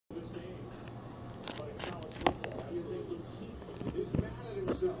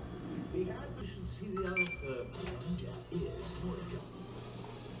Hey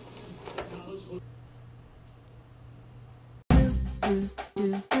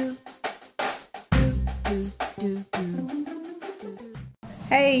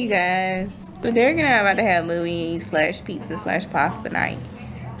you guys, so Derek and I are about to have movie slash pizza slash pasta night,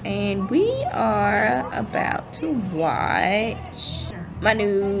 and we are about to watch my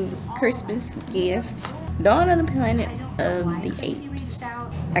new Christmas gift, Dawn of the Planets of the Apes.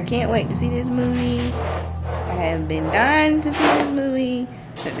 I can't wait to see this movie. I have been dying to see this movie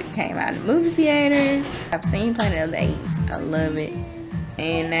since it came out in movie theaters. I've seen Planet of the Apes, I love it,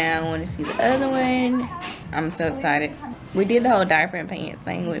 and now I want to see the other one. I'm so excited. We did the whole diaper and pants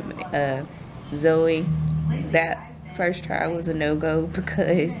thing with Zoey. That first try was a no-go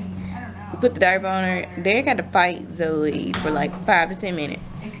because we put the diaper on her. Derek had to fight Zoey for like 5 to 10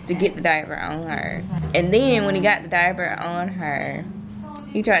 minutes to get the diaper on her. And then when he got the diaper on her,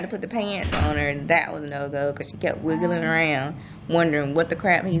 he tried to put the pants on her, and that was a no-go because she kept wiggling around, wondering what the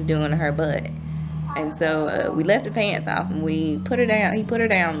crap he's doing to her butt. And so we left the pants off and we put her down. He put her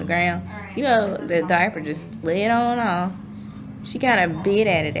down on the ground. You know, the diaper just slid on off. She kind of bit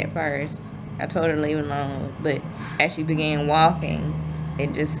at it at first. I told her to leave it alone. But as she began walking,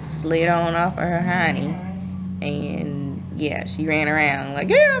 it just slid on off of her hiney. And yeah, she ran around like,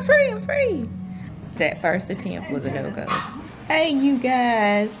 yeah, I'm free, I'm free. That first attempt was a no-go. Hey, you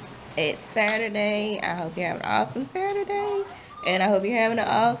guys. It's Saturday. I hope you have an awesome Saturday. And I hope you're having an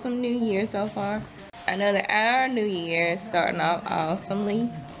awesome new year so far. I know that our new year is starting off awesomely.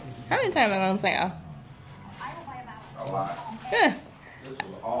 How many times am I going to say awesome? A lot. Yeah. This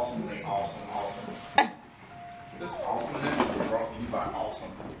was awesomely awesome. This awesomeness is brought to you by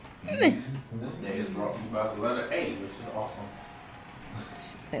awesome. This day is brought to you by the letter A, which is awesome.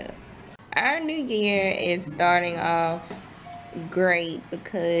 Shut up. Our new year is starting off great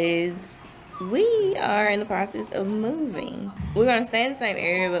because we are in the process of moving. We're going to stay in the same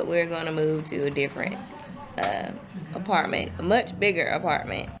area, but we're going to move to a different apartment, a much bigger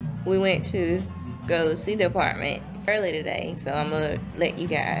apartment. We went to go see the apartment early today, so I'm going to let you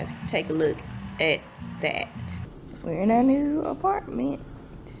guys take a look at that. We're in our new apartment.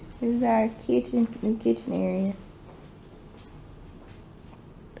 This is our new kitchen area.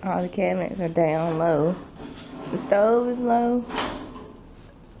 All the cabinets are down low. The stove is low.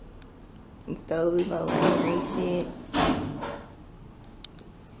 The stove is low, I can reach it.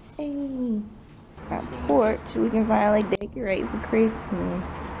 Hey, our porch, we can finally decorate for Christmas.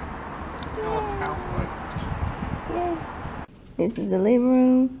 Yes. This is the living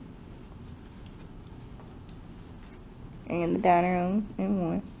room. And the dining room in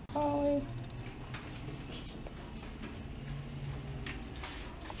one. Hallway.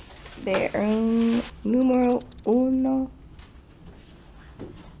 Bedroom numero uno.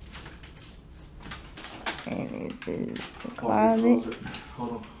 And this is the closet.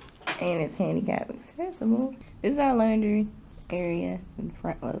 And it's handicap accessible. This is our laundry area and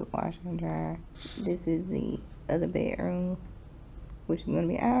front load washer and dryer. This is the other bedroom, which is going to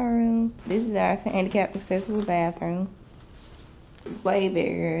be our room. This is our handicap accessible bathroom. It's way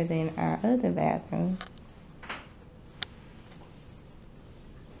bigger than our other bathroom.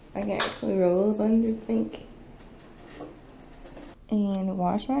 I can actually roll up under the sink and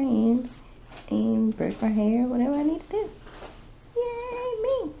wash my hands and brush my hair, whatever I need to do. Yay,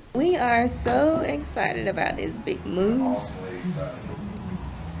 me! We are so excited about this big move.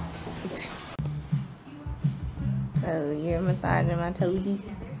 So you're massaging my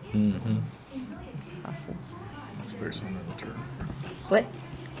toesies? Mm-hmm. Awesome. It's very similar to turn. What?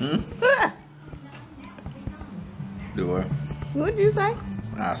 Do I? What'd you say?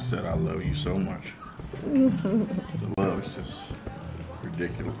 I said I love you so much. The love is just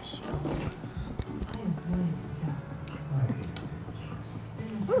ridiculous.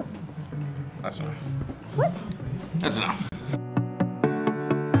 That's enough. What? That's enough.